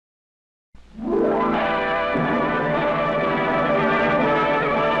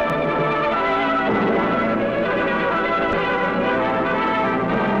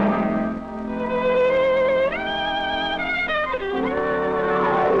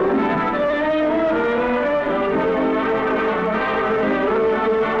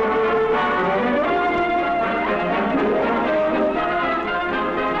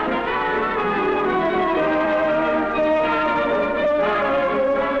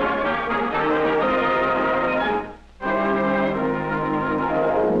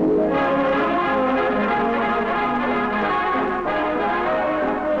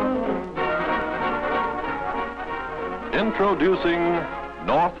Introducing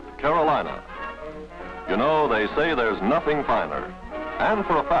North Carolina. You know, they say there's nothing finer. And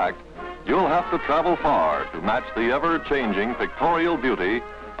for a fact, you'll have to travel far to match the ever-changing pictorial beauty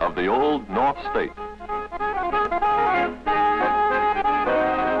of the old North State.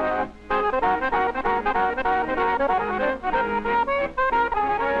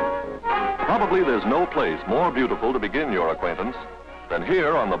 Probably there's no place more beautiful to begin your acquaintance than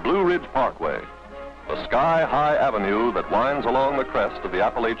here on the Blue Ridge Parkway, the sky-high avenue that winds along the crest of the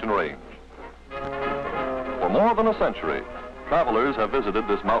Appalachian Range. For more than a century, travelers have visited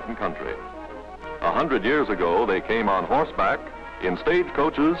this mountain country. 100 years ago, they came on horseback, in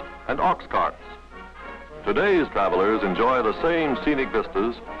stagecoaches, and ox carts. Today's travelers enjoy the same scenic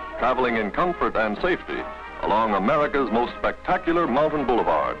vistas, traveling in comfort and safety along America's most spectacular mountain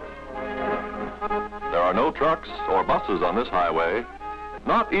boulevard. There are no trucks or buses on this highway,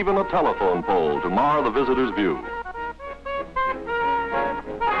 not even a telephone pole to mar the visitor's view.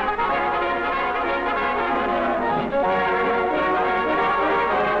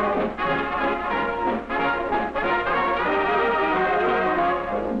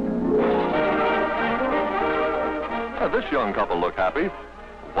 This young couple look happy.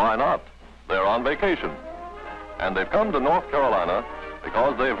 Why not? They're on vacation. And they've come to North Carolina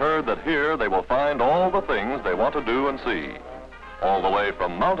because they've heard that here they will find all the things they want to do and see, all the way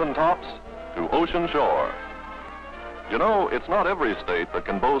from mountain tops to ocean shore. You know, it's not every state that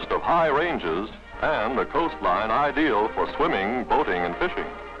can boast of high ranges and a coastline ideal for swimming, boating, and fishing.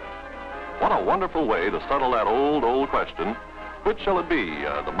 What a wonderful way to settle that old question, which shall it be,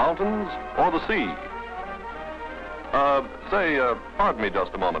 the mountains or the sea? Pardon me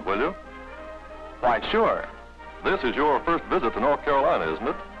just a moment, will you? Why, sure. This is your first visit to North Carolina, isn't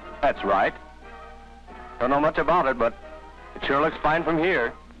it? That's right. Don't know much about it, but it sure looks fine from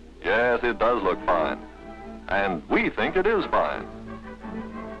here. Yes, it does look fine. And we think it is fine.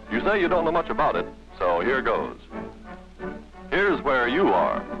 You say you don't know much about it, so here goes. Here's where you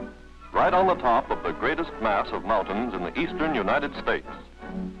are, right on the top of the greatest mass of mountains in the eastern United States.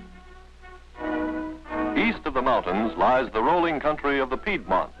 East of the mountains lies the rolling country of the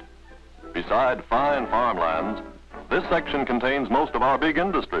Piedmont. Beside fine farmlands, this section contains most of our big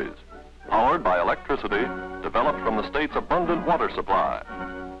industries, powered by electricity developed from the state's abundant water supply.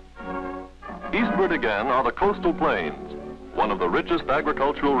 Eastward again are the coastal plains, one of the richest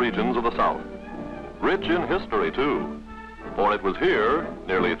agricultural regions of the South. Rich in history, too, for it was here,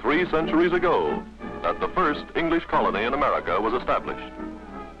 nearly 3 centuries ago, that the first English colony in America was established.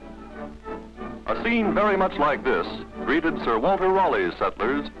 A scene very much like this greeted Sir Walter Raleigh's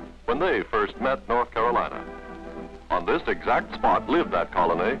settlers when they first met North Carolina. On this exact spot lived that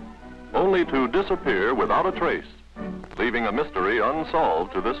colony, only to disappear without a trace, leaving a mystery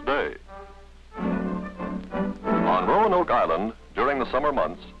unsolved to this day. On Roanoke Island, during the summer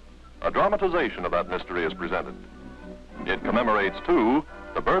months, a dramatization of that mystery is presented. It commemorates, too,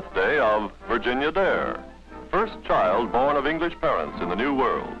 the birthday of Virginia Dare, first child born of English parents in the New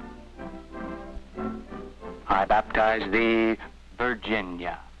World. I baptize thee,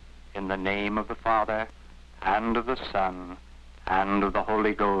 Virginia, in the name of the Father, and of the Son, and of the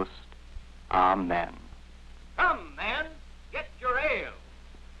Holy Ghost. Amen. Come, men, get your ale.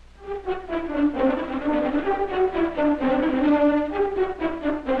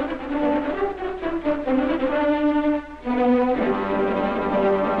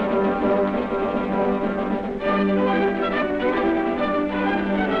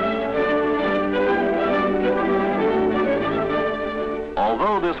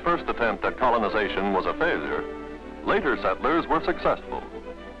 Although this first attempt at colonization was a failure, later settlers were successful.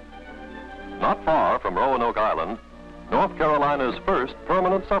 Not far from Roanoke Island, North Carolina's first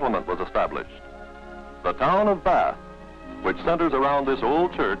permanent settlement was established, the town of Bath, which centers around this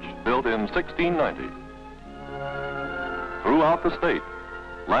old church built in 1690. Throughout the state,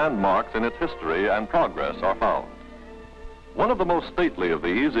 landmarks in its history and progress are found. One of the most stately of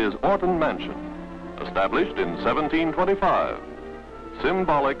these is Orton Mansion, established in 1725,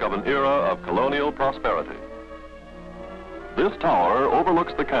 symbolic of an era of colonial prosperity. This tower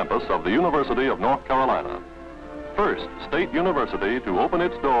overlooks the campus of the University of North Carolina, first state university to open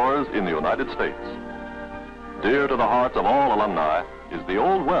its doors in the United States. Dear to the hearts of all alumni is the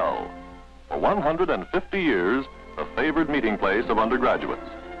Old Well, for 150 years a favored meeting place of undergraduates.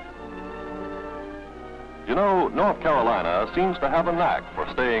 You know, North Carolina seems to have a knack for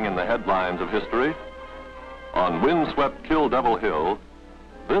staying in the headlines of history. On windswept Kill Devil Hill,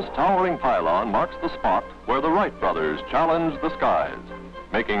 this towering pylon marks the spot where the Wright brothers challenged the skies,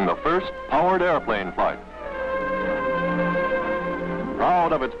 making the first powered airplane flight.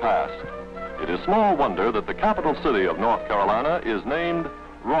 Proud of its past, It is small wonder that the capital city of North Carolina is named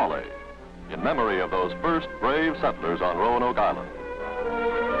Raleigh, in memory of those first brave settlers on Roanoke Island.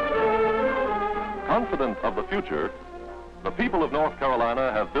 Confident of the future, the people of North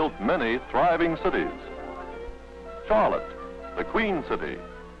Carolina have built many thriving cities. Charlotte, the Queen City,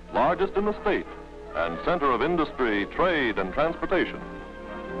 largest in the state and center of industry, trade, and transportation.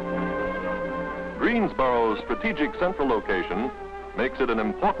 Greensboro's strategic central location makes it an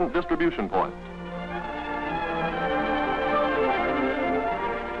important distribution point.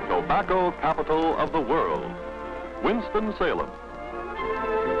 Tobacco capital of the world, Winston-Salem.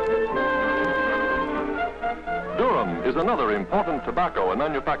 Durham is another important tobacco and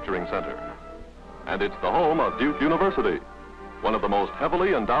manufacturing center, and it's the home of Duke University, one of the most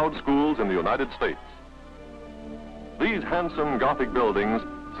heavily endowed schools in the United States. These handsome Gothic buildings,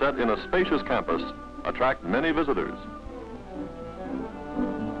 set in a spacious campus, attract many visitors.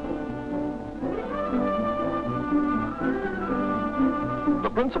 The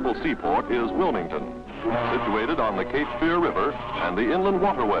principal seaport is Wilmington, situated on the Cape Fear River and the inland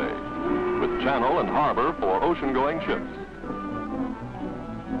waterway, with channel and harbor for ocean-going ships.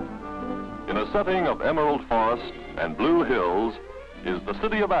 In a setting of emerald forest and blue hills is the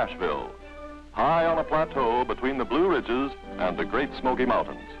city of Asheville, high on a plateau between the Blue Ridges and the Great Smoky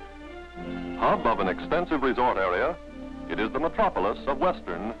Mountains. Hub of an extensive resort area, it is the metropolis of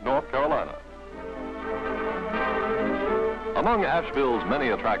western North Carolina. Among Asheville's many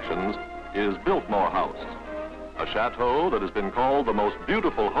attractions is Biltmore House, a chateau that has been called the most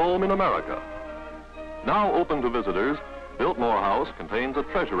beautiful home in America. Now open to visitors, Biltmore House contains a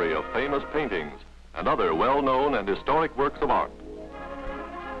treasury of famous paintings and other well-known and historic works of art.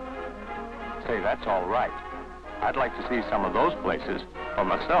 Say, that's all right. I'd like to see some of those places for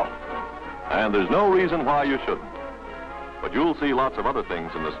myself. And there's no reason why you shouldn't. But you'll see lots of other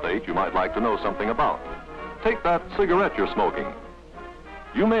things in the state you might like to know something about. Take that cigarette you're smoking.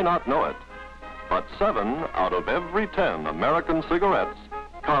 You may not know it, but 7 out of every 10 American cigarettes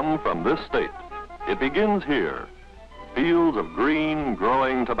come from this state. It begins here. Fields of green,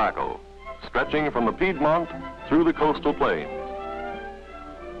 growing tobacco, stretching from the Piedmont through the coastal plains.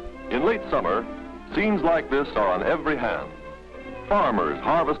 In late summer, scenes like this are on every hand. Farmers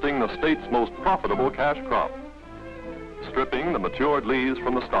harvesting the state's most profitable cash crop, stripping the matured leaves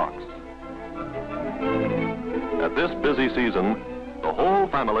from the stalks. At this busy season, the whole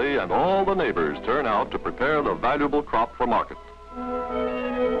family and all the neighbors turn out to prepare the valuable crop for market.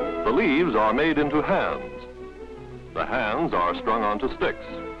 The leaves are made into hands. The hands are strung onto sticks,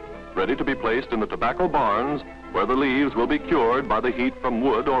 ready to be placed in the tobacco barns where the leaves will be cured by the heat from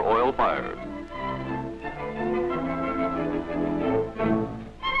wood or oil fires.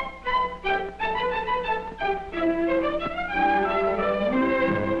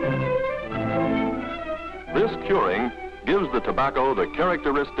 This curing gives the tobacco the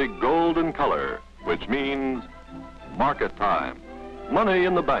characteristic golden color, which means market time, money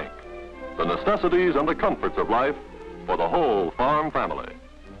in the bank, the necessities and the comforts of life for the whole farm family.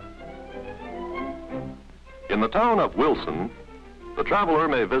 In the town of Wilson, the traveler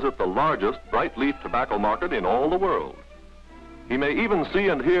may visit the largest bright leaf tobacco market in all the world. He may even see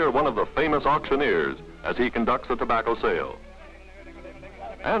and hear one of the famous auctioneers as he conducts a tobacco sale.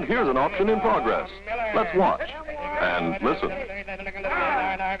 And here's an auction in progress. Let's watch and listen.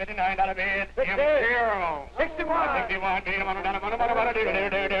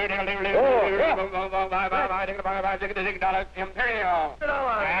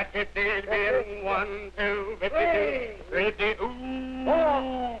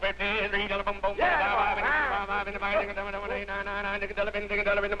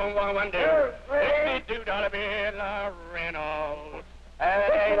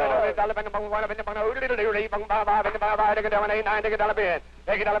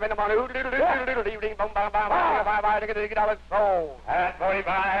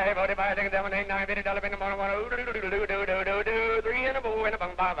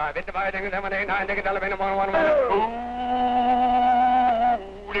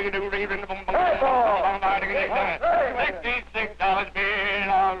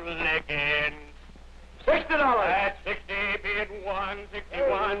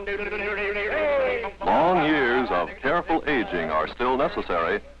 Long years of careful aging are still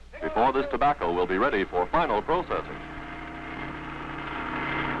necessary before this tobacco will be ready for final processing.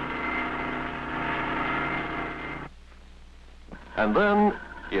 And then,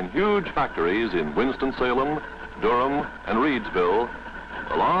 in huge factories in Winston-Salem, Durham, and Reedsville,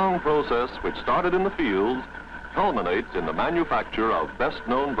 the long process which started in the fields culminates in the manufacture of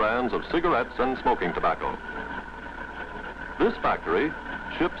best-known brands of cigarettes and smoking tobacco. This factory,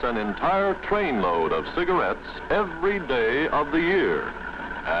 ships an entire trainload of cigarettes every day of the year.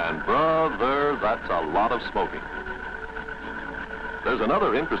 And brother, that's a lot of smoking. There's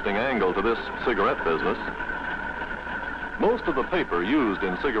another interesting angle to this cigarette business. Most of the paper used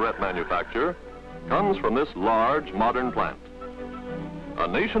in cigarette manufacture comes from this large modern plant. A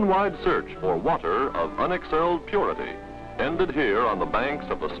nationwide search for water of unexcelled purity ended here on the banks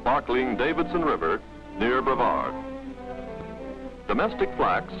of the sparkling Davidson River near Brevard. Domestic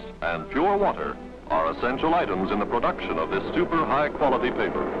flax and pure water are essential items in the production of this super high quality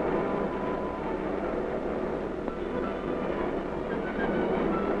paper.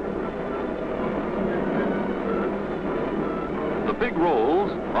 The big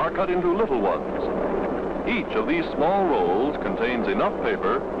rolls are cut into little ones. Each of these small rolls contains enough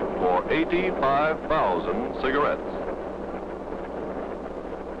paper for 85,000 cigarettes.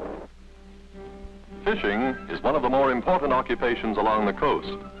 Fishing is one of the more important occupations along the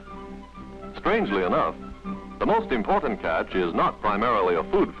coast. Strangely enough, the most important catch is not primarily a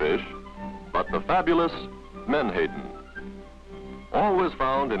food fish, but the fabulous menhaden. Always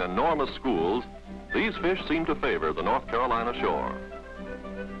found in enormous schools, these fish seem to favor the North Carolina shore.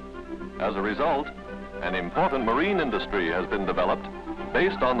 As a result, an important marine industry has been developed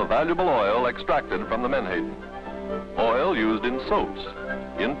based on the valuable oil extracted from the menhaden. Oil used in soaps,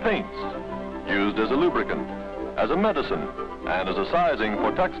 in paints, used as a lubricant, as a medicine, and as a sizing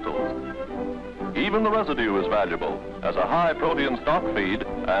for textiles. Even the residue is valuable as a high protein stock feed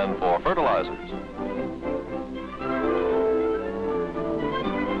and for fertilizers.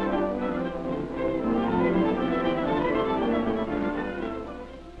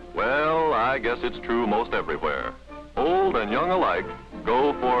 Well, I guess it's true most everywhere. Old and young alike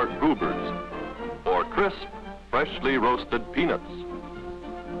go for goobers, or crisp, freshly roasted peanuts.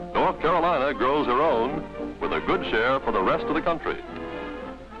 North Carolina grows her own with a good share for the rest of the country.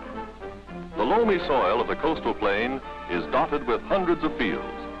 The loamy soil of the coastal plain is dotted with hundreds of fields.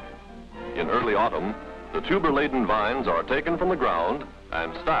 In early autumn, the tuber-laden vines are taken from the ground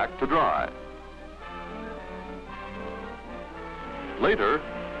and stacked to dry. Later,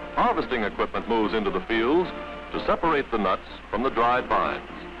 harvesting equipment moves into the fields to separate the nuts from the dried vines.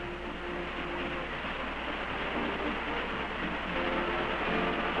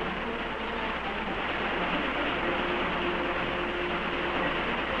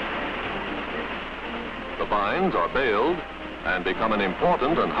 The vines are baled and become an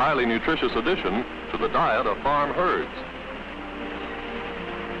important and highly nutritious addition to the diet of farm herds.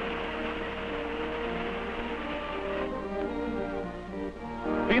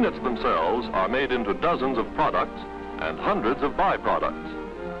 Peanuts themselves are made into dozens of products and hundreds of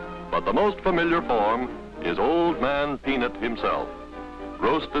byproducts. But the most familiar form is Old Man Peanut himself,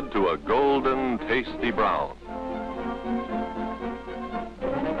 roasted to a golden, tasty brown.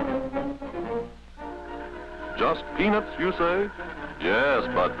 Just peanuts, you say? Yes,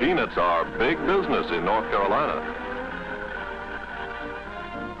 but peanuts are big business in North Carolina.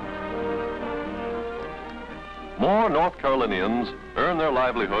 More North Carolinians earn their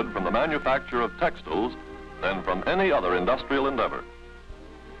livelihood from the manufacture of textiles than from any other industrial endeavor.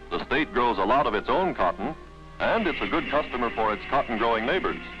 The state grows a lot of its own cotton, and it's a good customer for its cotton-growing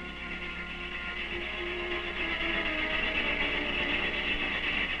neighbors.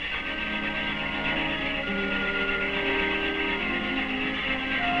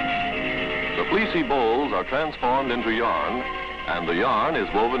 The fleecy bolls are transformed into yarn, and the yarn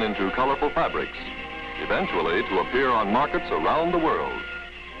is woven into colorful fabrics, eventually to appear on markets around the world.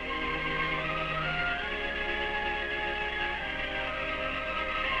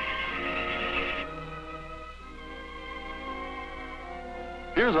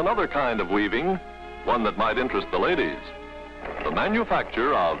 Here's another kind of weaving, one that might interest the ladies: the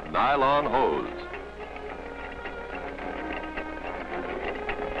manufacture of nylon hose.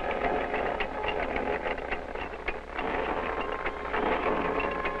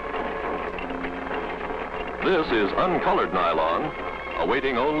 This is uncolored nylon,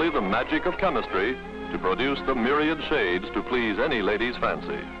 awaiting only the magic of chemistry to produce the myriad shades to please any lady's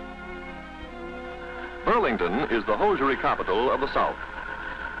fancy. Burlington is the hosiery capital of the South.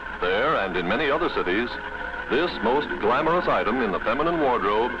 There, and in many other cities, this most glamorous item in the feminine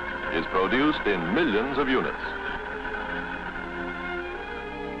wardrobe is produced in millions of units.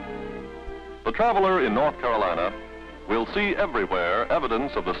 The traveler in North Carolina will see everywhere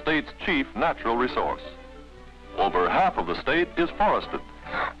evidence of the state's chief natural resource. Over half of the state is forested,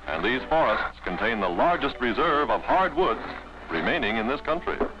 and these forests contain the largest reserve of hardwoods remaining in this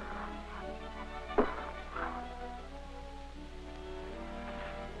country.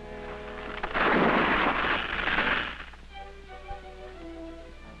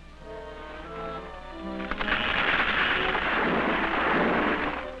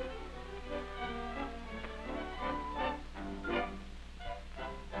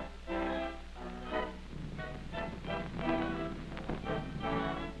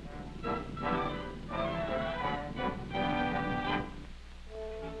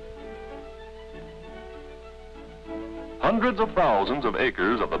 Hundreds of thousands of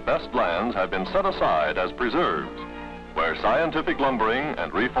acres of the best lands have been set aside as preserves, where scientific lumbering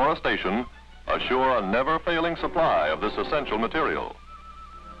and reforestation assure a never-failing supply of this essential material.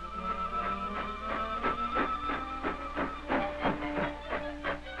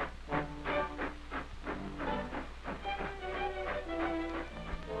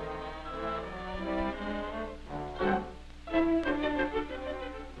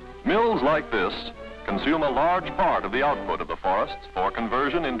 Mills like this consume a large part of the output of the forests for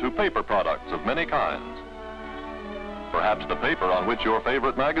conversion into paper products of many kinds. Perhaps the paper on which your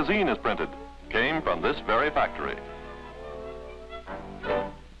favorite magazine is printed came from this very factory.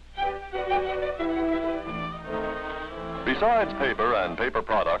 Besides paper and paper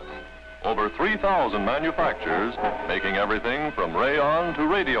products, over 3,000 manufacturers, making everything from rayon to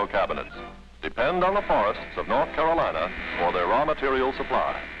radio cabinets, depend on the forests of North Carolina for their raw material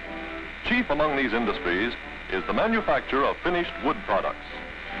supply. Chief among these industries is the manufacture of finished wood products,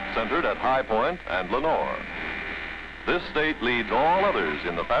 centered at High Point and Lenore. This state leads all others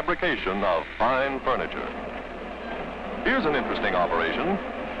in the fabrication of fine furniture. Here's an interesting operation.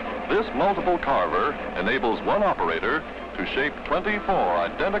 This multiple carver enables one operator to shape 24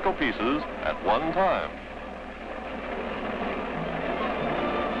 identical pieces at one time.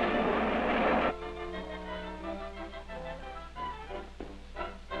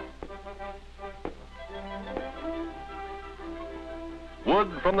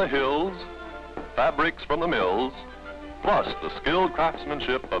 Wood from the hills, fabrics from the mills, plus the skilled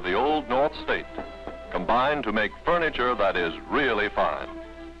craftsmanship of the Old North State, combine to make furniture that is really fine.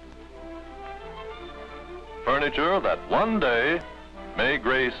 Furniture that one day may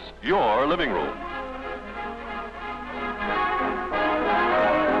grace your living room.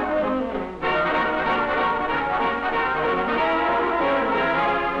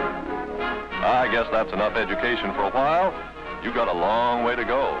 I guess that's enough education for a while. You've got a long way to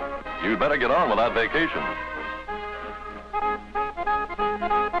go. You'd better get on with that vacation.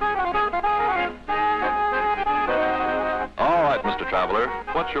 All right, Mr. Traveler,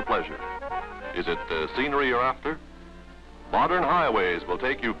 what's your pleasure? Is it scenery you're after? Modern highways will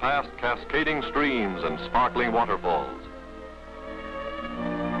take you past cascading streams and sparkling waterfalls,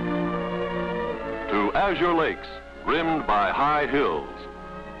 to azure lakes rimmed by high hills,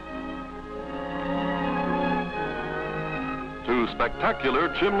 to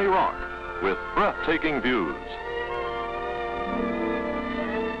spectacular Chimney Rock with breathtaking views,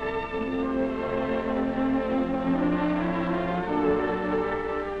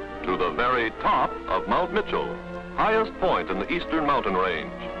 to the very top of Mount Mitchell, highest point in the eastern mountain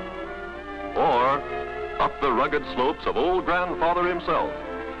range, or up the rugged slopes of Old Grandfather himself,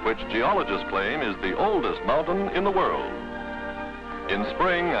 which geologists claim is the oldest mountain in the world. In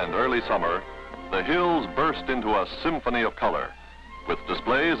spring and early summer, the hills burst into a symphony of color, with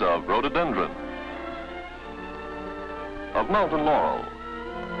displays of rhododendron, of mountain laurel,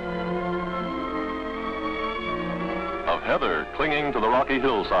 of heather clinging to the rocky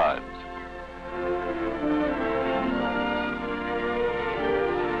hillsides,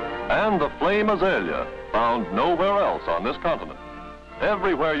 and the flame azalea, found nowhere else on this continent.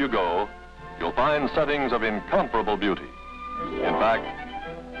 Everywhere you go, you'll find settings of incomparable beauty. In fact,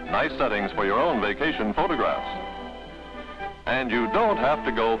 nice settings for your own vacation photographs. And you don't have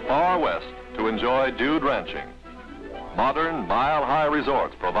to go far west to enjoy dude ranching. Modern, mile-high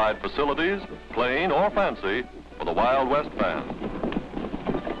resorts provide facilities, plain or fancy, for the Wild West fan.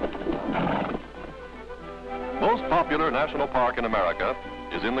 Most popular national park in America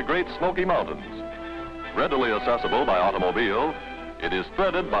is in the Great Smoky Mountains. Readily accessible by automobile, it is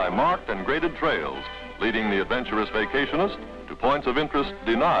threaded by marked and graded trails, leading the adventurous vacationist to points of interest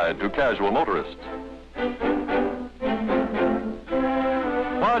denied to casual motorists.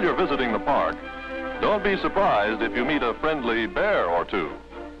 While you're visiting the park, don't be surprised if you meet a friendly bear or two.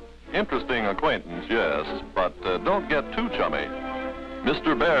 Interesting acquaintance, yes, but don't get too chummy.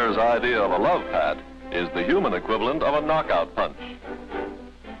 Mr. Bear's idea of a love pat is the human equivalent of a knockout punch.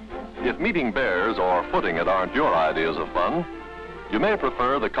 If meeting bears or footing it aren't your ideas of fun, you may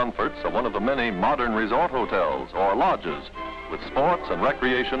prefer the comforts of one of the many modern resort hotels or lodges with sports and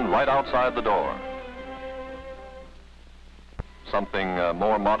recreation right outside the door. Something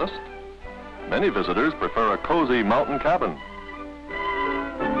more modest? Many visitors prefer a cozy mountain cabin.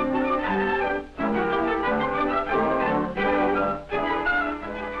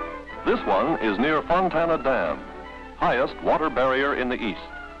 This one is near Fontana Dam, highest water barrier in the east.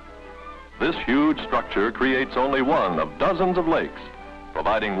 This huge structure creates only one of dozens of lakes,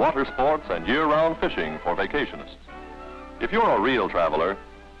 providing water sports and year-round fishing for vacationists. If you're a real traveler,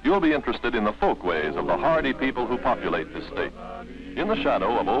 you'll be interested in the folkways of the hardy people who populate this state. In the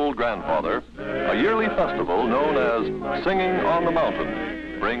shadow of Old Grandfather, a yearly festival known as Singing on the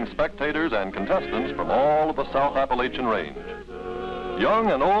Mountain brings spectators and contestants from all of the South Appalachian Range.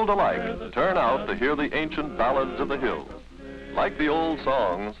 Young and old alike turn out to hear the ancient ballads of the hills. Like the old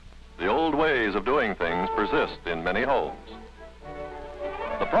songs, the old ways of doing things persist in many homes.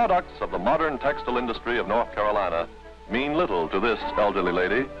 The products of the modern textile industry of North Carolina mean little to this elderly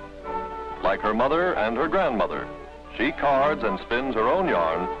lady. Like her mother and her grandmother, she cards and spins her own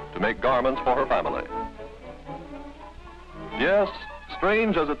yarn to make garments for her family. Yes,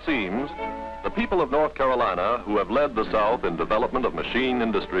 strange as it seems, the people of North Carolina who have led the South in development of machine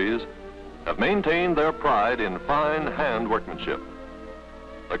industries have maintained their pride in fine hand workmanship.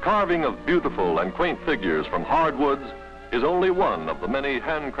 The carving of beautiful and quaint figures from hardwoods is only one of the many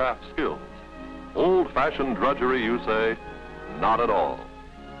handcraft skills. Old-fashioned drudgery, you say? Not at all.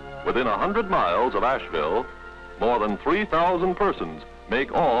 Within 100 miles of Asheville, more than 3,000 persons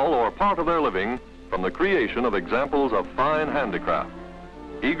make all or part of their living from the creation of examples of fine handicraft,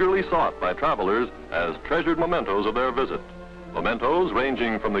 eagerly sought by travelers as treasured mementos of their visit, mementos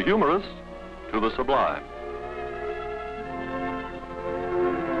ranging from the humorous to the sublime.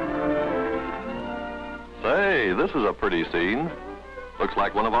 Say, this is a pretty scene. Looks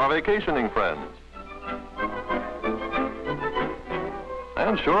like one of our vacationing friends.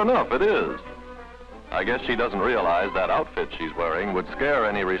 And sure enough, it is. I guess she doesn't realize that outfit she's wearing would scare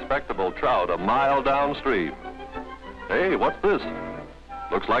any respectable trout a mile downstream. Hey, what's this?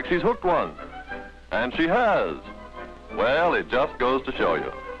 Looks like she's hooked one. And she has. Well, it just goes to show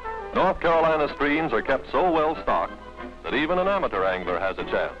you. North Carolina streams are kept so well stocked that even an amateur angler has a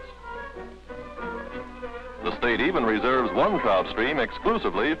chance. The state even reserves one trout stream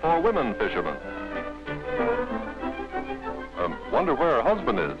exclusively for women fishermen. Wonder where her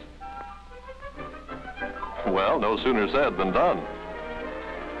husband is. Well, no sooner said than done.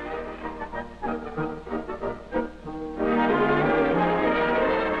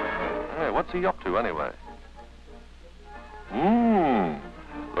 Hey, what's he up to anyway?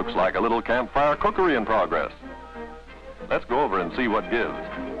 Looks like a little campfire cookery in progress. Let's go over and see what gives.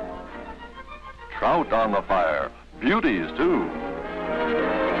 Trout on the fire. Beauties, too.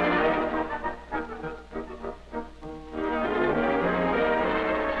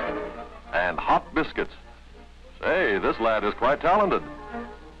 And hot biscuits. Say, this lad is quite talented.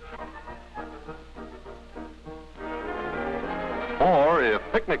 Or if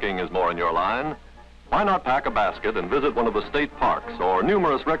picnicking is more in your line, why not pack a basket and visit one of the state parks or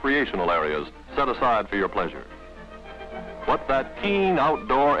numerous recreational areas set aside for your pleasure? What that keen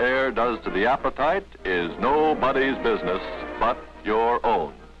outdoor air does to the appetite is nobody's business but your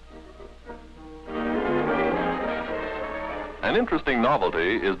own. An interesting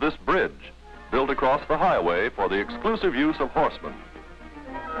novelty is this bridge, built across the highway for the exclusive use of horsemen.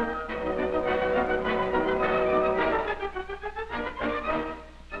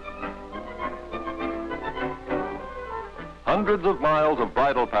 Hundreds of miles of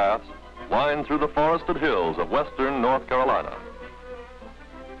bridle paths wind through the forested hills of western North Carolina.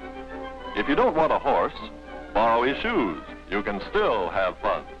 If you don't want a horse, borrow his shoes. You can still have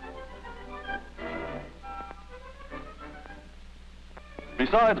fun.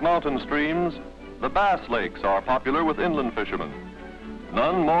 Besides mountain streams, the Bass Lakes are popular with inland fishermen,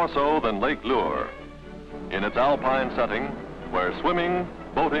 none more so than Lake Lure. In its alpine setting, where swimming,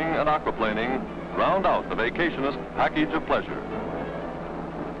 boating, and aquaplaning round out the vacationist package of pleasure.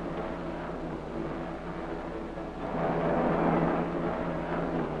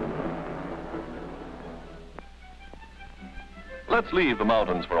 Let's leave the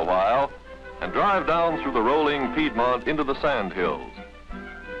mountains for a while and drive down through the rolling Piedmont into the sand hills.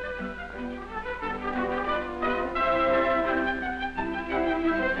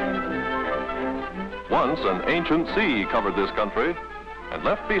 Once an ancient sea covered this country and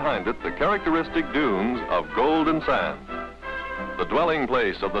left behind it the characteristic dunes of golden sand, the dwelling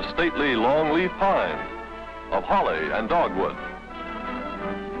place of the stately longleaf pine, of holly and dogwood.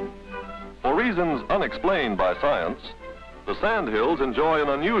 For reasons unexplained by science, the sandhills enjoy an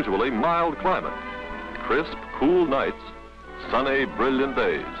unusually mild climate, crisp, cool nights, sunny, brilliant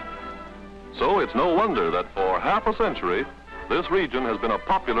days. So it's no wonder that for half a century, this region has been a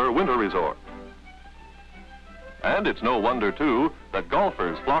popular winter resort. And it's no wonder, too, that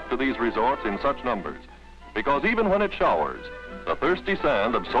golfers flock to these resorts in such numbers, because even when it showers, the thirsty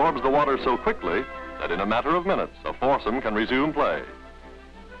sand absorbs the water so quickly that in a matter of minutes, a foursome can resume play.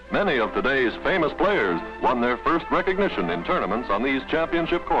 Many of today's famous players won their first recognition in tournaments on these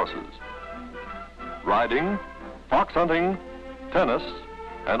championship courses. Riding, fox hunting, tennis,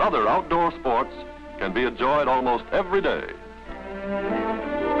 and other outdoor sports can be enjoyed almost every day.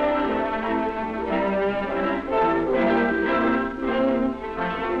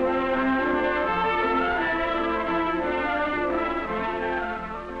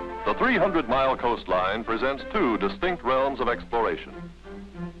 The 300-mile coastline presents two distinct realms of exploration.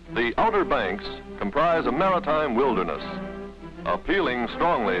 The Outer Banks comprise a maritime wilderness, appealing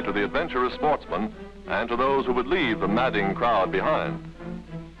strongly to the adventurous sportsman and to those who would leave the madding crowd behind.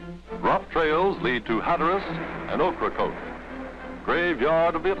 Rough trails lead to Hatteras and Ocracoke,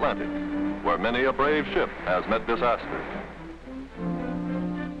 graveyard of the Atlantic, where many a brave ship has met disaster.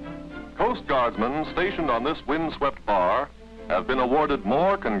 Coast Guardsmen stationed on this windswept bar have been awarded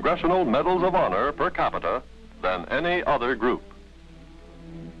more Congressional Medals of Honor per capita than any other group.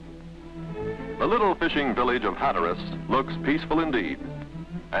 The little fishing village of Hatteras looks peaceful indeed,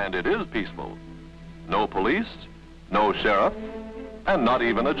 and it is peaceful. No police, no sheriff, and not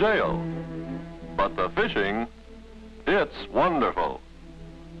even a jail. But the fishing, it's wonderful.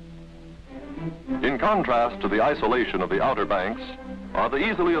 In contrast to the isolation of the Outer Banks are the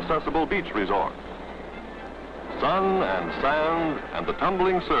easily accessible beach resorts. Sun and sand and the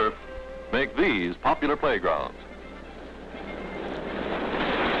tumbling surf make these popular playgrounds.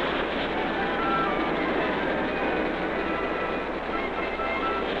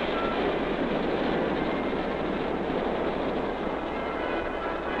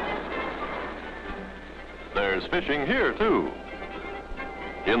 There's fishing here, too.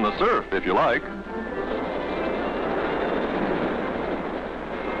 In the surf, if you like.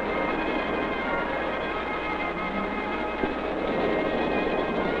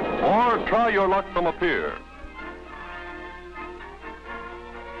 Or try your luck from a pier.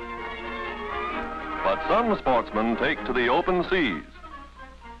 But some sportsmen take to the open seas.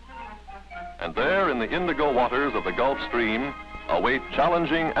 And there in the indigo waters of the Gulf Stream await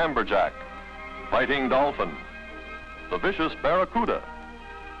challenging amberjack, fighting dolphin, the vicious barracuda,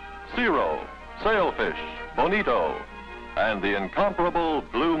 Cero, sailfish, bonito, and the incomparable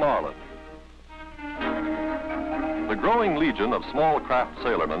blue marlin. The growing legion of small craft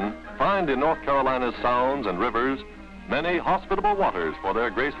sailormen find in North Carolina's sounds and rivers many hospitable waters for their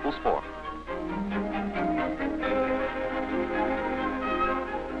graceful sport.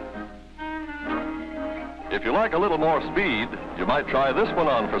 If you like a little more speed, you might try this one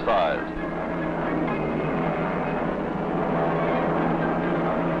on for size.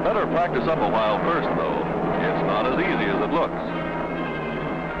 Better practice up a while first, though. It's not as easy as it looks.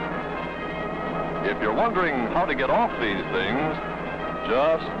 If you're wondering how to get off these things,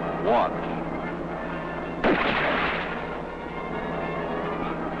 just watch.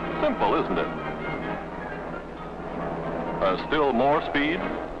 Simple, isn't it? Still more speed?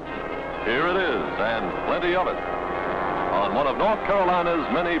 Here it is, and plenty of it, on one of North Carolina's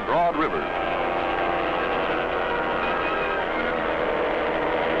many broad rivers.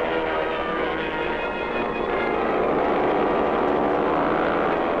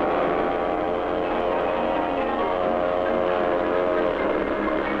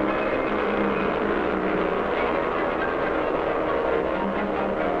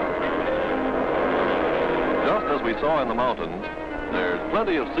 We saw in the mountains, there's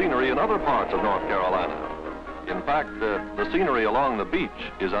plenty of scenery in other parts of North Carolina. In fact, the scenery along the beach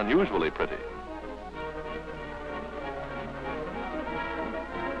is unusually pretty.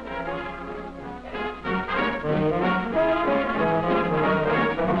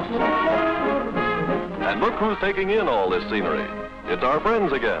 And look who's taking in all this scenery. It's our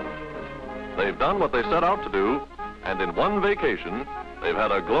friends again. They've done what they set out to do, and in one vacation, they've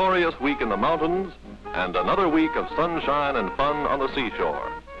had a glorious week in the mountains and another week of sunshine and fun on the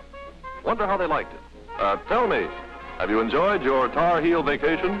seashore. Wonder how they liked it. Tell me, have you enjoyed your Tar Heel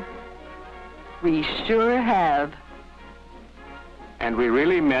vacation? We sure have. And we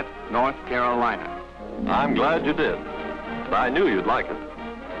really met North Carolina. I'm glad you did. I knew you'd like it.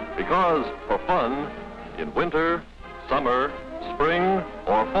 Because for fun, in winter, summer, spring,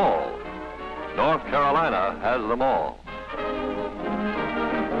 or fall, North Carolina has them all.